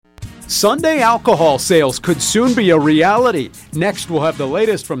Sunday alcohol sales could soon be a reality. Next, we'll have the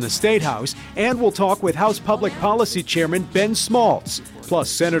latest from the State House, and we'll talk with House Public Policy Chairman Ben Smaltz, plus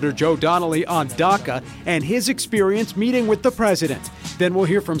Senator Joe Donnelly on DACA and his experience meeting with the president. Then we'll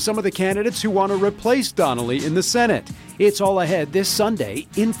hear from some of the candidates who want to replace Donnelly in the Senate. It's all ahead this Sunday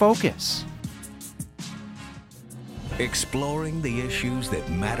in Focus. Exploring the issues that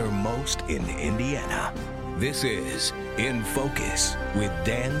matter most in Indiana. This is In Focus with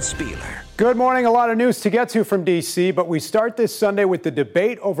Dan Spieler. Good morning. A lot of news to get to from D.C., but we start this Sunday with the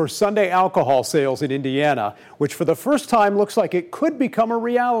debate over Sunday alcohol sales in Indiana, which for the first time looks like it could become a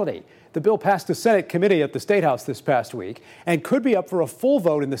reality. The bill passed a Senate committee at the State House this past week and could be up for a full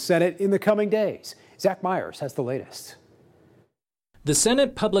vote in the Senate in the coming days. Zach Myers has the latest. The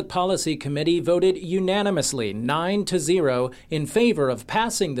Senate Public Policy Committee voted unanimously 9-0 in favor of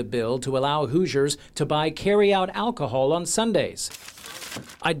passing the bill to allow Hoosiers to buy carry-out alcohol on Sundays.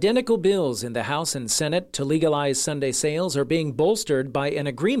 Identical bills in the House and Senate to legalize Sunday sales are being bolstered by an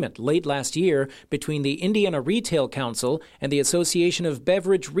agreement late last year between the Indiana Retail Council and the Association of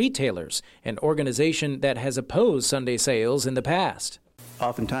Beverage Retailers, an organization that has opposed Sunday sales in the past.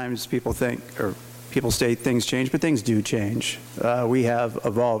 Oftentimes people say things change, but things do change. We have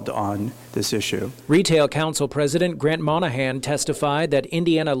evolved on this issue. Retail Council President Grant Monahan testified that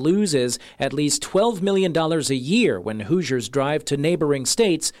Indiana loses at least $12 million a year when Hoosiers drive to neighboring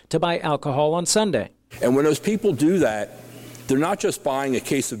states to buy alcohol on Sunday. And when those people do that, they're not just buying a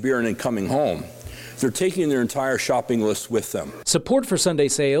case of beer and then coming home. They're taking their entire shopping list with them. Support for Sunday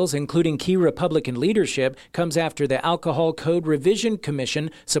sales, including key Republican leadership, comes after the Alcohol Code Revision Commission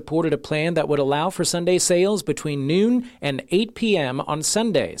supported a plan that would allow for Sunday sales between noon and 8 p.m. on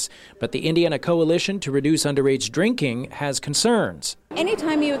Sundays. But the Indiana Coalition to Reduce Underage Drinking has concerns.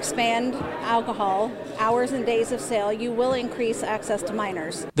 Anytime you expand alcohol, hours and days of sale, you will increase access to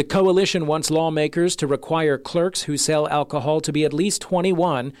minors. The coalition wants lawmakers to require clerks who sell alcohol to be at least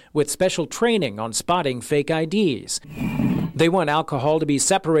 21 with special training on spotting fake IDs. They want alcohol to be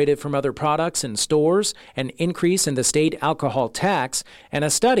separated from other products in stores, an increase in the state alcohol tax, and a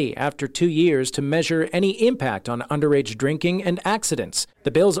study after 2 years to measure any impact on underage drinking and accidents.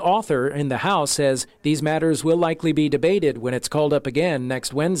 The bill's author in the House says these matters will likely be debated when it's called up again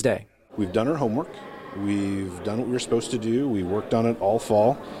next Wednesday. We've done our homework. We've done what we were supposed to do. We worked on it all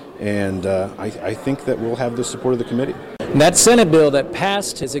fall, and I think that we'll have the support of the committee. That Senate bill that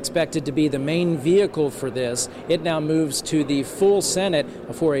passed is expected to be the main vehicle for this. It now moves to the full Senate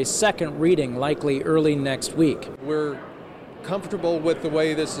for a second reading, likely early next week. We're comfortable with the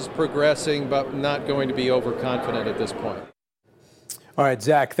way this is progressing, but not going to be overconfident at this point. All right,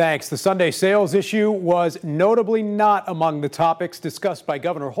 Zach, thanks. The Sunday sales issue was notably not among the topics discussed by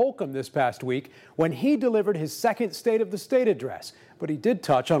Governor Holcomb this past week when he delivered his second State of the State address. But he did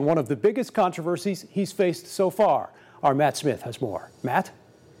touch on one of the biggest controversies he's faced so far. Our Matt Smith has more. Matt?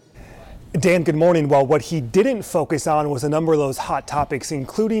 Dan, good morning. Well, what he didn't focus on was a number of those hot topics,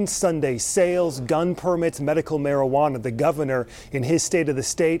 including Sunday sales, gun permits, medical marijuana. The governor in his State of the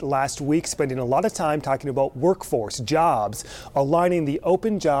State last week spending a lot of time talking about workforce, jobs, aligning the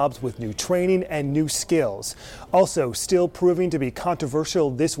open jobs with new training and new skills. Also, still proving to be controversial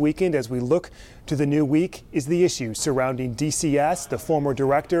this weekend as we look to the new week is the issue surrounding DCS, the former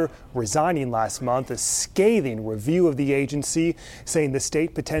director resigning last month, a scathing review of the agency, saying the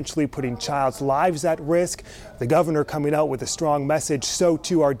state potentially putting child's lives at risk. The governor coming out with a strong message, so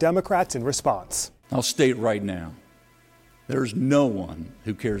too are Democrats in response. I'll state right now, there's no one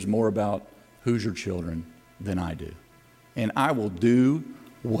who cares more about Hoosier children than I do. And I will do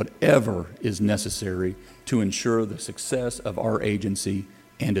whatever is necessary to ensure the success of our agency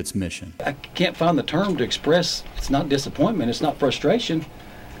and its mission. I can't find the term to express, it's not disappointment, it's not frustration,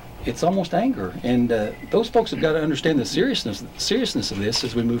 it's almost anger. And those folks have got to understand the seriousness of this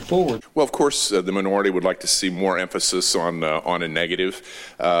as we move forward. Well, of course, the minority would like to see more emphasis on a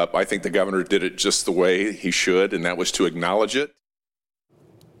negative. I think the governor did it just the way he should, and that was to acknowledge it.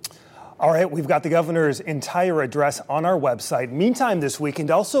 All right, we've got the governor's entire address on our website. Meantime, this weekend,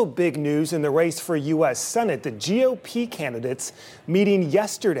 also big news in the race for U.S. Senate. The GOP candidates meeting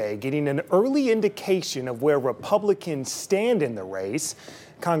yesterday, getting an early indication of where Republicans stand in the race.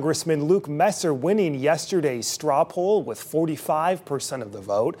 Congressman Luke Messer winning yesterday's straw poll with 45% of the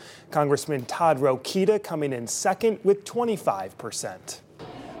vote. Congressman Todd Rokita coming in second with 25%. Well,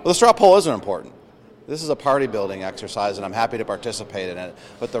 the straw poll isn't important. This is a party building exercise, and I'm happy to participate in it.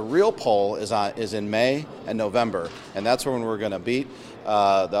 But the real poll is in May and November, and that's when we're going to beat the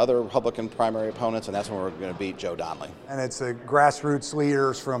other Republican primary opponents, and that's when we're going to beat Joe Donnelly. And it's the grassroots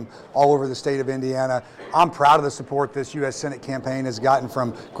leaders from all over the state of Indiana. I'm proud of the support this U.S. Senate campaign has gotten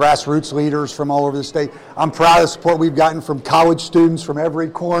from grassroots leaders from all over the state. I'm proud of the support we've gotten from college students from every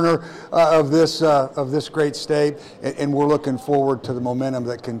corner of this great state, and we're looking forward to the momentum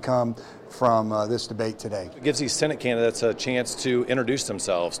that can come from this debate today. It gives these Senate candidates a chance to introduce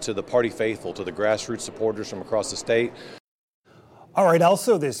themselves to the party faithful, to the grassroots supporters from across the state. All right,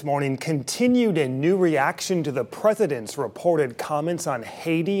 also this morning, continued and new reaction to the president's reported comments on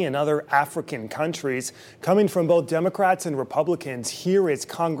Haiti and other African countries. Coming from both Democrats and Republicans, here is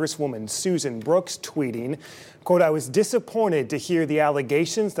Congresswoman Susan Brooks tweeting, quote, "I was disappointed to hear the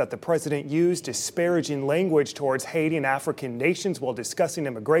allegations that the president used disparaging language towards Haiti and African nations while discussing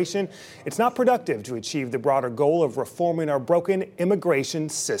immigration. It's not productive to achieve the broader goal of reforming our broken immigration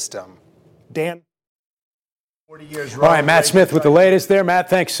system." Dan? All right, Matt Smith with the latest there. Matt,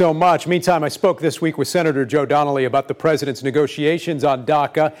 thanks so much. Meantime, I spoke this week with Senator Joe Donnelly about the president's negotiations on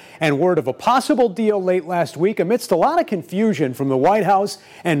DACA and word of a possible deal late last week amidst a lot of confusion from the White House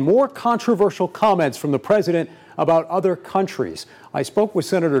and more controversial comments from the president about other countries. I spoke with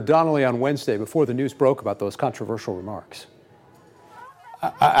Senator Donnelly on Wednesday before the news broke about those controversial remarks.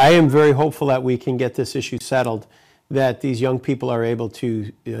 I am very hopeful that we can get this issue settled, that these young people are able to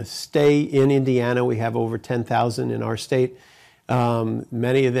stay in Indiana. We have over 10,000 in our state.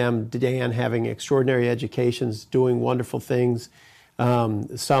 Many of them, Dan, having extraordinary educations, doing wonderful things,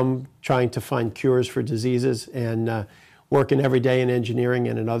 some trying to find cures for diseases and working every day in engineering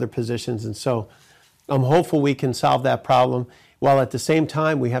and in other positions. And so I'm hopeful we can solve that problem, while at the same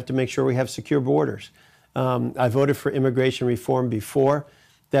time we have to make sure we have secure borders. I voted for immigration reform before.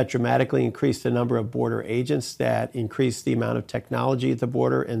 That dramatically increased the number of border agents, that increased the amount of technology at the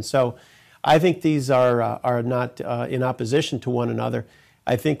border. And so I think these are not in opposition to one another.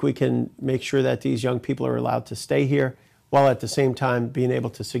 I think we can make sure that these young people are allowed to stay here, while at the same time being able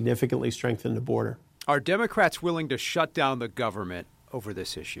to significantly strengthen the border. Are Democrats willing to shut down the government over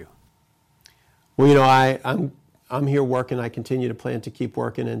this issue? Well, you know, I'm here working. I continue to plan to keep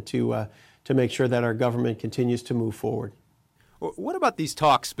working and to make sure that our government continues to move forward. What about these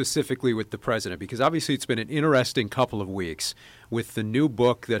talks specifically with the president? Because obviously it's been an interesting couple of weeks with the new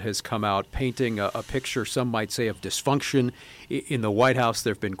book that has come out painting a picture, some might say, of dysfunction in the White House.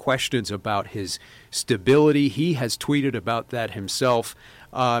 There have been questions about his stability. He has tweeted about that himself.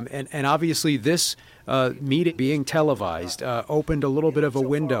 And obviously this meeting being televised opened a little bit of a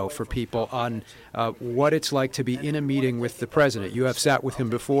window for people on what it's like to be in a meeting with the president. You have sat with him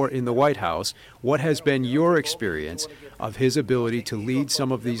before in the White House. What has been your experience of his ability to lead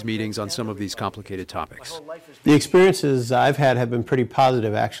some of these meetings on some of these complicated topics? The experiences I've had have been pretty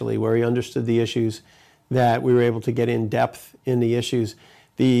positive, actually, where he understood the issues, that we were able to get in depth in the issues.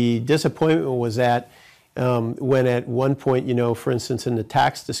 The disappointment was that when at one point, you know, for instance, in the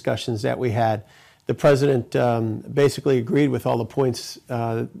tax discussions that we had, the president basically agreed with all the points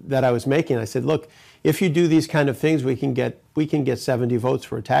that I was making. I said, look, if you do these kind of things, we can get 70 votes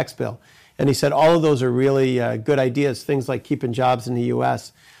for a tax bill. And he said, all of those are really good ideas, things like keeping jobs in the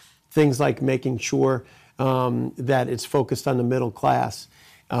U.S., things like making sure that it's focused on the middle class,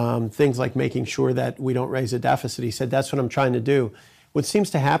 things like making sure that we don't raise a deficit. He said, that's what I'm trying to do. What seems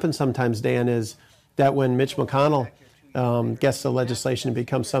to happen sometimes, Dan, is that when Mitch McConnell gets the legislation, it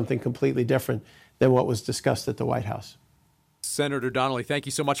becomes something completely different than what was discussed at the White House. Senator Donnelly, thank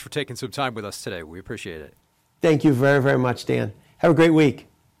you so much for taking some time with us today. We appreciate it. Thank you very, very much, Dan. Have a great week.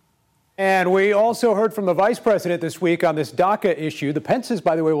 And we also heard from the vice president this week on this DACA issue. The Pences,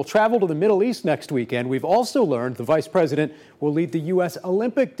 by the way, will travel to the Middle East next weekend. We've also learned the vice president will lead the U.S.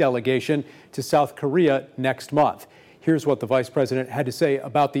 Olympic delegation to South Korea next month. Here's what the vice president had to say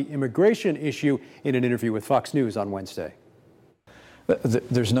about the immigration issue in an interview with Fox News on Wednesday.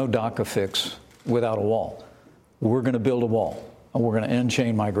 There's no DACA fix without a wall. We're going to build a wall, and we're going to end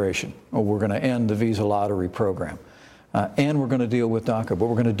chain migration, or we're going to end the visa lottery program. And we're going to deal with DACA, but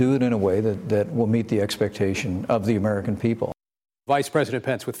we're going to do it in a way that will meet the expectation of the American people. Vice President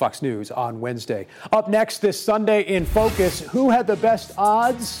Pence with Fox News on Wednesday. Up next this Sunday in Focus, who had the best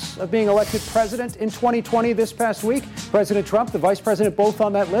odds of being elected president in 2020 this past week? President Trump, the vice president, both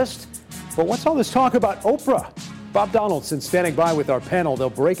on that list. But what's all this talk about Oprah? Bob Donaldson standing by with our panel. They'll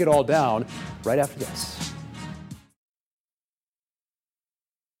break it all down right after this.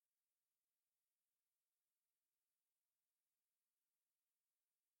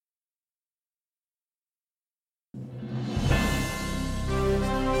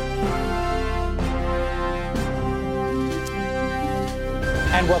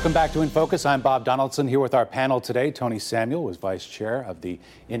 And welcome back to In Focus. I'm Bob Donaldson here with our panel today. Tony Samuel was vice chair of the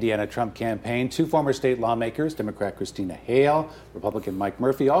Indiana Trump campaign. Two former state lawmakers, Democrat Christina Hale, Republican Mike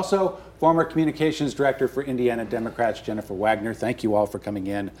Murphy, also former communications director for Indiana Democrats Jennifer Wagner. Thank you all for coming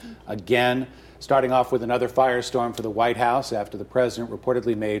in again. Starting off with another firestorm for the White House after the president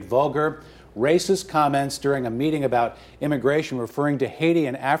reportedly made vulgar, racist comments during a meeting about immigration, referring to Haiti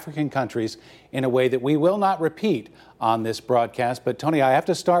and African countries in a way that we will not repeat on this broadcast. But Tony, I have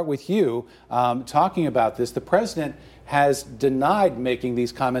to start with you talking about this. The president has denied making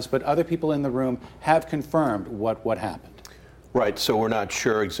these comments, but other people in the room have confirmed what happened. Right, so we're not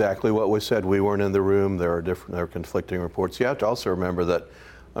sure exactly what was said. We weren't in the room. There are conflicting reports. You have to also remember that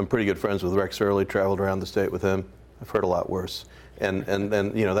I'm pretty good friends with Rex Early, traveled around the state with him. I've heard a lot worse. And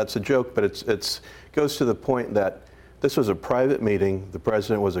you know, that's a joke, but it goes to the point that this was a private meeting. The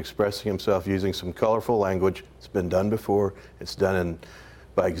president was expressing himself using some colorful language. It's been done before. It's done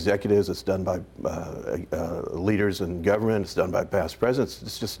by executives. It's done by leaders in government. It's done by past presidents.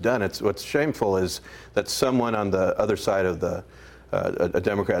 It's just done. What's shameful is that someone on the other side of a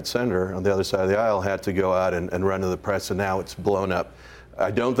Democrat senator on the other side of the aisle had to go out and run to the press, and now it's blown up. I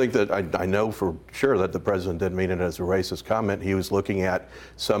don't think that, I know for sure that the president didn't mean it as a racist comment. He was looking at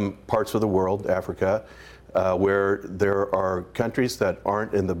some parts of the world, Africa, where there are countries that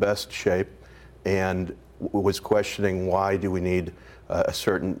aren't in the best shape, and was questioning why do we need a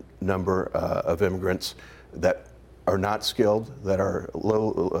certain number of immigrants that are not skilled, that are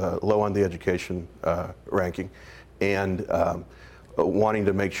low on the education ranking, and wanting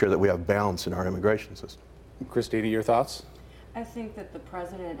to make sure that we have balance in our immigration system. Christina, your thoughts? I think that the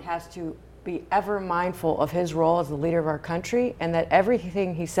president has to be ever mindful of his role as the leader of our country, and that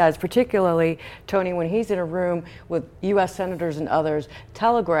everything he says, particularly, Tony, when he's in a room with U.S. senators and others,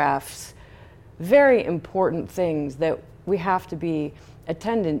 telegraphs very important things that we have to be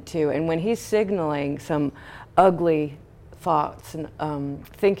attendant to. And when he's signaling some ugly thoughts and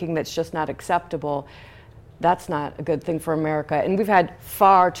thinking that's just not acceptable, that's not a good thing for America. And we've had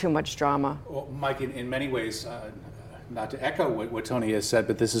far too much drama. Well, Mike, in many ways, not to echo what Tony has said,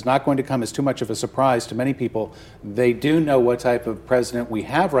 but this is not going to come as too much of a surprise to many people. They do know what type of president we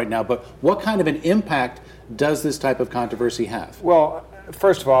have right now, but what kind of an impact does this type of controversy have? Well,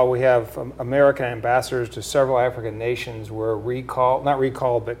 first of all, we have American ambassadors to several African nations were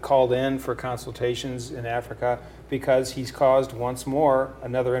called in for consultations in Africa because he's caused once more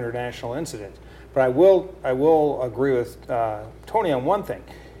another international incident. But I will agree with Tony on one thing.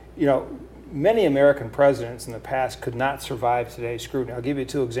 You know, many American presidents in the past could not survive today's scrutiny. I'll give you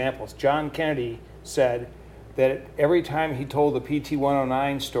two examples. John Kennedy said that every time he told the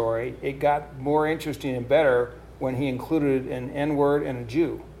PT-109 story, it got more interesting and better when he included an N-word and a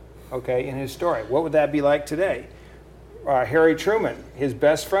Jew, okay, in his story. What would that be like today? Harry Truman, his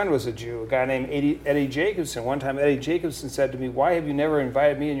best friend was a Jew, a guy named Eddie Jacobson. One time Eddie Jacobson said to me, "Why have you never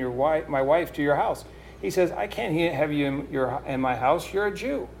invited me and my wife to your house?" He says, "I can't have you in my house, you're a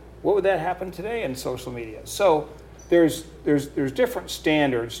Jew." What would that happen today in social media? So there's different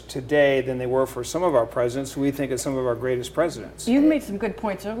standards today than they were for some of our presidents who we think of some of our greatest presidents. You made some good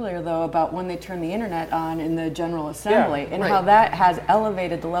points earlier, though, about when they turn the internet on in the General Assembly, and right. how that has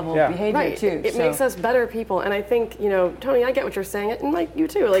elevated the level of behavior, right. too. It makes us better people, and I think, you know, Tony, I get what you're saying, and Mike, you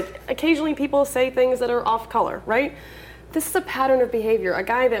too. Like, occasionally people say things that are off color, right? This is a pattern of behavior, a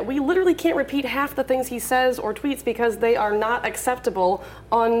guy that we literally can't repeat half the things he says or tweets because they are not acceptable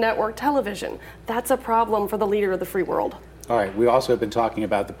on network television. That's a problem for the leader of the free world. All right, we also have been talking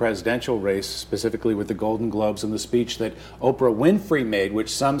about the presidential race, specifically with the Golden Globes and the speech that Oprah Winfrey made,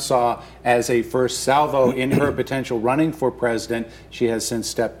 which some saw as a first salvo in her potential running for president. She has since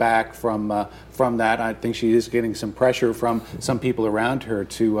stepped back from that. I think she is getting some pressure from some people around her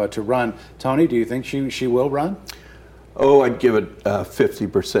to run. Tony, do you think she will run? Oh, I'd give it a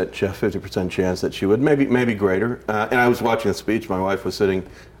 50% chance that she would, maybe greater. And I was watching the speech. My wife was sitting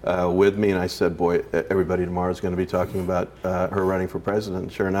with me, and I said, "Boy, everybody tomorrow is going to be talking about her running for president."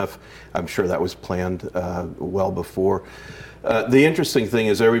 And sure enough, I'm sure that was planned well before. The interesting thing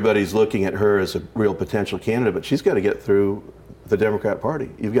is everybody's looking at her as a real potential candidate, but she's got to get through the Democrat Party.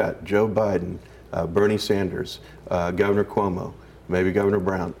 You've got Joe Biden, Bernie Sanders, Governor Cuomo, maybe Governor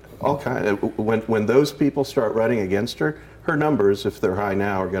Brown. All kind of, when those people start running against her, her numbers, if they're high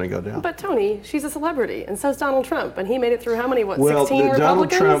now, are going to go down. But Tony, she's a celebrity, and so's Donald Trump, and he made it through how many, 16 Republicans?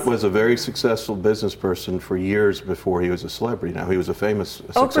 Donald Trump was a very successful business person for years before he was a celebrity. Now, he was a famous,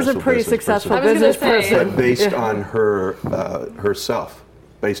 Oprah's a pretty successful business person. But based on her herself,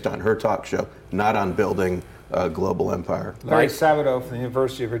 based on her talk show, not on building a global empire. Larry Sabato from the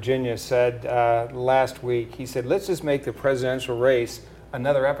University of Virginia said last week, he said, "Let's just make the presidential race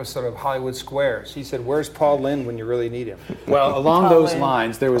another episode of Hollywood Squares. He said, "Where's Paul Lynde when you really need him?" Well, along those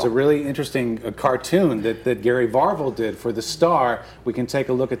lines, there was a really interesting cartoon that Gary Varvel did for The Star. We can take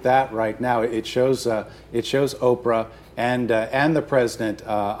a look at that right now. It shows Oprah and the president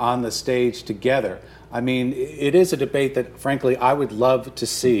on the stage together. I mean, it is a debate that, frankly, I would love to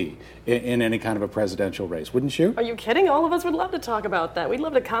see in any kind of a presidential race, wouldn't you? Are you kidding? All of us would love to talk about that. We'd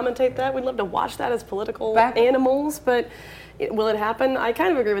love to commentate that. We'd love to watch that as political animals, but will it happen? I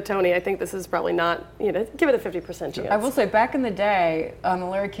kind of agree with Tony. I think this is probably not, give it a 50% chance. I will say, back in the day, on the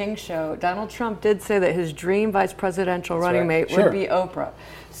Larry King show, Donald Trump did say that his dream vice presidential running mate would be Oprah.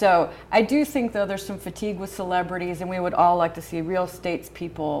 So I do think, though, there's some fatigue with celebrities, and we would all like to see real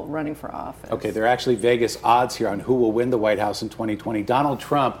statespeople running for office. Okay, there are actually Vegas odds here on who will win the White House in 2020. Donald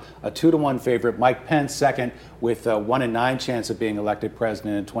Trump, a 2-to-1 favorite. Mike Pence, second, with a 1 in 9 chance of being elected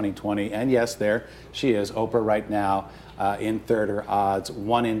president in 2020. And yes, there she is, Oprah right now in third, her odds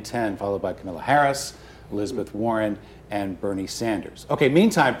 1 in 10, followed by Kamala Harris, Elizabeth Warren, and Bernie Sanders. Okay,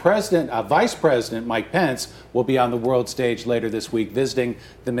 meantime, Vice President Mike Pence will be on the world stage later this week visiting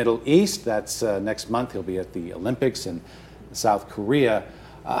the Middle East. That's next month. He'll be at the Olympics in South Korea.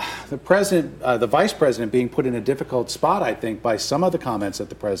 The vice president being put in a difficult spot, I think, by some of the comments that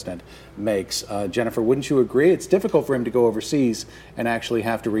the president makes. Jennifer, wouldn't you agree? It's difficult for him to go overseas and actually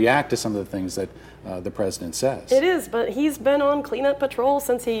have to react to some of the things that the president says. It is, but he's been on cleanup patrol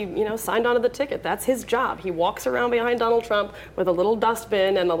since he, signed onto the ticket. That's his job. He walks around behind Donald Trump with a little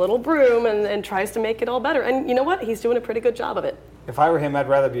dustbin and a little broom and tries to make it all better. And you know what? He's doing a pretty good job of it. If I were him, I'd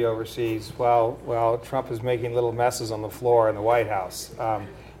rather be overseas while Trump is making little messes on the floor in the White House.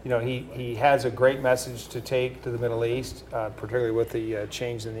 He has a great message to take to the Middle East, particularly with the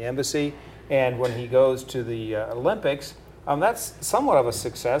change in the embassy. And when he goes to the Olympics, that's somewhat of a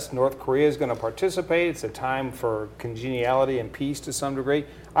success. North Korea is going to participate. It's a time for congeniality and peace to some degree.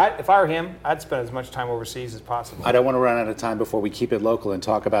 If I were him, I'd spend as much time overseas as possible. I don't want to run out of time before we keep it local and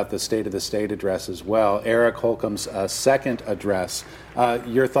talk about the State of the State address as well. Eric Holcomb's second address.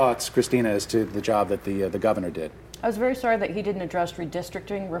 Your thoughts, Christina, as to the job that the governor did? I was very sorry that he didn't address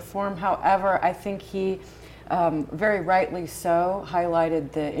redistricting reform. However, I think he very rightly so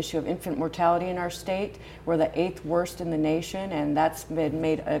highlighted the issue of infant mortality in our state. We're the 8th worst in the nation, and that's been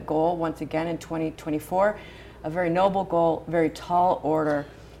made a goal once again in 2024. A very noble goal, very tall order.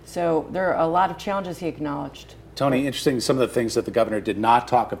 So there are a lot of challenges he acknowledged. Tony, interesting some of the things that the governor did not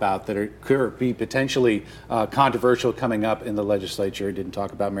talk about that could be potentially controversial coming up in the legislature. He didn't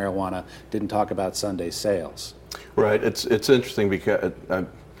talk about marijuana, didn't talk about Sunday sales. Right. It's interesting because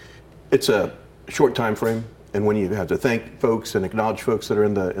it's a short time frame, and when you have to thank folks and acknowledge folks that are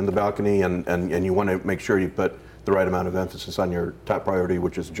in the balcony, and you want to make sure you put the right amount of emphasis on your top priority,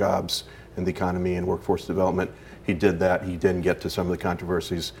 which is jobs and the economy and workforce development. He did that. He didn't get to some of the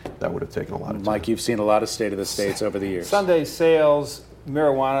controversies that would have taken a lot of time. Mike, you've seen a lot of State of the States over the years. Sunday sales,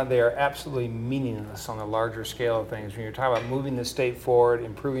 marijuana, they are absolutely meaningless on the larger scale of things. When you're talking about moving the state forward,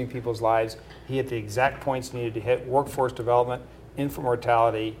 improving people's lives, he hit the exact points needed to hit: workforce development, infant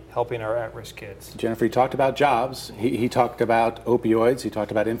mortality, helping our at-risk kids. Jennifer, he talked about jobs. He talked about opioids. He talked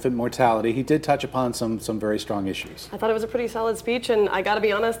about infant mortality. He did touch upon some very strong issues. I thought it was a pretty solid speech, and I got to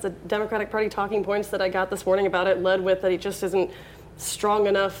be honest, the Democratic Party talking points that I got this morning about it led with that he just isn't strong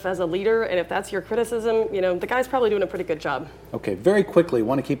enough as a leader, and if that's your criticism, the guy's probably doing a pretty good job. Okay, very quickly,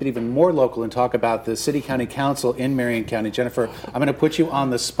 want to keep it even more local and talk about the City County Council in Marion County. Jennifer, I'm going to put you on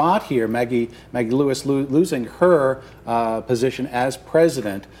the spot here. Maggie Lewis losing her position as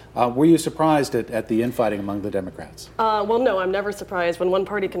president. Were you surprised at the infighting among the Democrats? Well, no, I'm never surprised. When one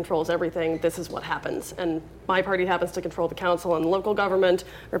party controls everything, this is what happens. And my party happens to control the council and local government.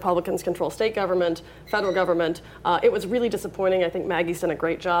 Republicans control state government, federal government. It was really disappointing. I think Maggie's done a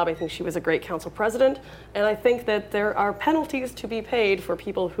great job. I think she was a great council president. And I think that there are penalties to be paid for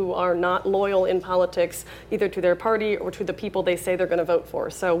people who are not loyal in politics, either to their party or to the people they say they're going to vote for.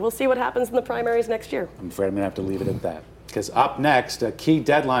 So we'll see what happens in the primaries next year. I'm afraid I'm going to have to leave it at that. Because up next, a key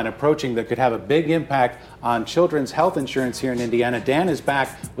deadline approaching that could have a big impact on children's health insurance here in Indiana. Dan is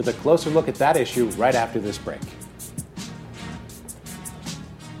back with a closer look at that issue right after this break.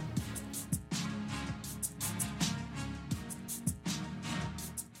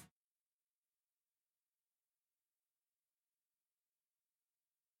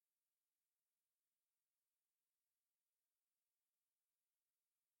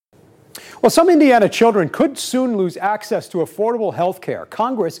 Well, some Indiana children could soon lose access to affordable health care.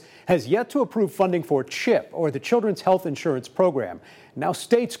 Congress has yet to approve funding for CHIP, or the Children's Health Insurance Program. Now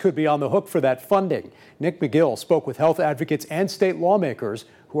states could be on the hook for that funding. Nick McGill spoke with health advocates and state lawmakers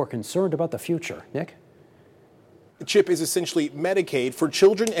who are concerned about the future. Nick? CHIP is essentially Medicaid for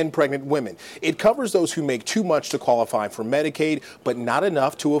children and pregnant women. It covers those who make too much to qualify for Medicaid, but not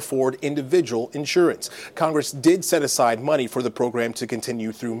enough to afford individual insurance. Congress did set aside money for the program to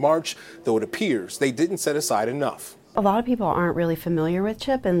continue through March, though it appears they didn't set aside enough. A lot of people aren't really familiar with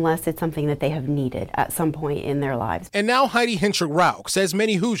CHIP unless it's something that they have needed at some point in their lives. And now Heidi Hinchuk-Rauch says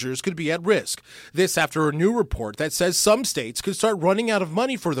many Hoosiers could be at risk. This after a new report that says some states could start running out of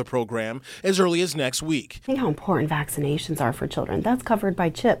money for the program as early as next week. Think how important vaccinations are for children. That's covered by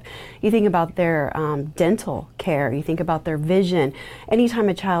CHIP. You think about their dental care. You think about their vision. Anytime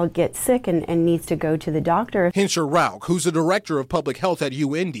a child gets sick and needs to go to the doctor. Hinchuk-Rauch, who's the director of public health at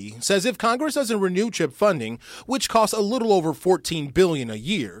UIndy, says if Congress doesn't renew CHIP funding, which costs a little over $14 billion a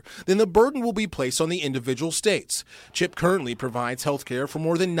year, then the burden will be placed on the individual states. CHIP currently provides health care for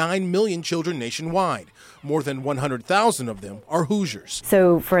more than 9 million children nationwide. More than 100,000 of them are Hoosiers.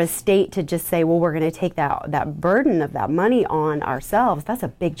 So for a state to just say, well, we're going to take that burden of that money on ourselves, that's a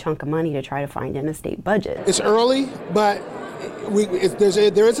big chunk of money to try to find in a state budget. It's early, but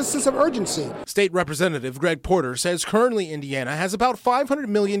there is a sense of urgency. State Representative Greg Porter says currently Indiana has about $500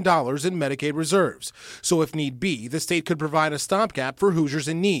 million in Medicaid reserves. So if need be, the state could provide a stopgap for Hoosiers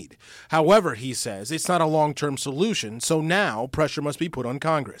in need. However, he says it's not a long-term solution, so now pressure must be put on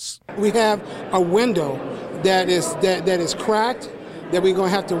Congress. We have a window that is cracked that we're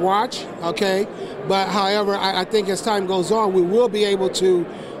going to have to watch, okay? But however, I think as time goes on, we will be able to,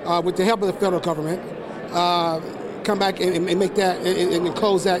 with the help of the federal government, come back and make that and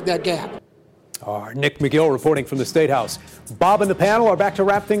close that gap. Our Nick McGill reporting from the State House. Bob and the panel are back to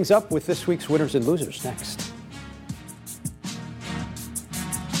wrap things up with this week's winners and losers next.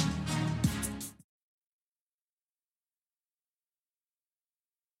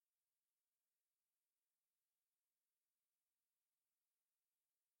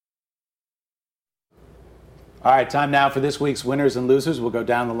 All right, time now for this week's winners and losers. We'll go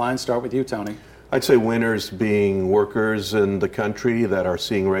down the line. Start with you, Tony. I'd say winners being workers in the country that are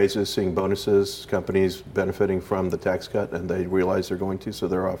seeing raises, seeing bonuses, companies benefiting from the tax cut, and they realize they're going to, so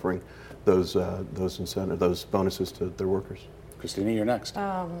they're offering those bonuses to their workers. Christina, you're next.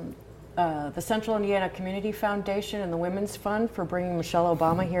 The Central Indiana Community Foundation and the Women's Fund for bringing Michelle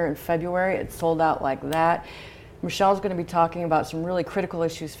Obama here in February. It sold out like that. Michelle's going to be talking about some really critical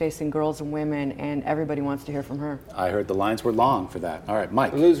issues facing girls and women, and everybody wants to hear from her. I heard the lines were long for that. All right,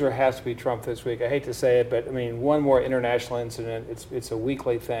 Mike. The loser has to be Trump this week. I hate to say it, but I mean, one more international incident. It's a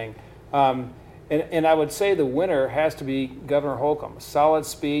weekly thing. And I would say the winner has to be Governor Holcomb. A solid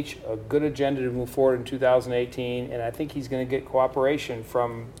speech, a good agenda to move forward in 2018, and I think he's going to get cooperation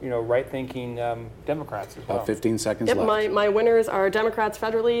from right-thinking Democrats as well. About 15 seconds left. My winners are Democrats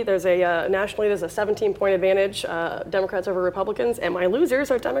federally. There's nationally there's a 17-point advantage, Democrats over Republicans, and my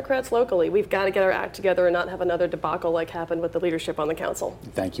losers are Democrats locally. We've got to get our act together and not have another debacle like happened with the leadership on the council.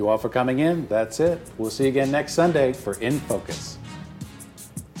 Thank you all for coming in. That's it. We'll see you again next Sunday for In Focus.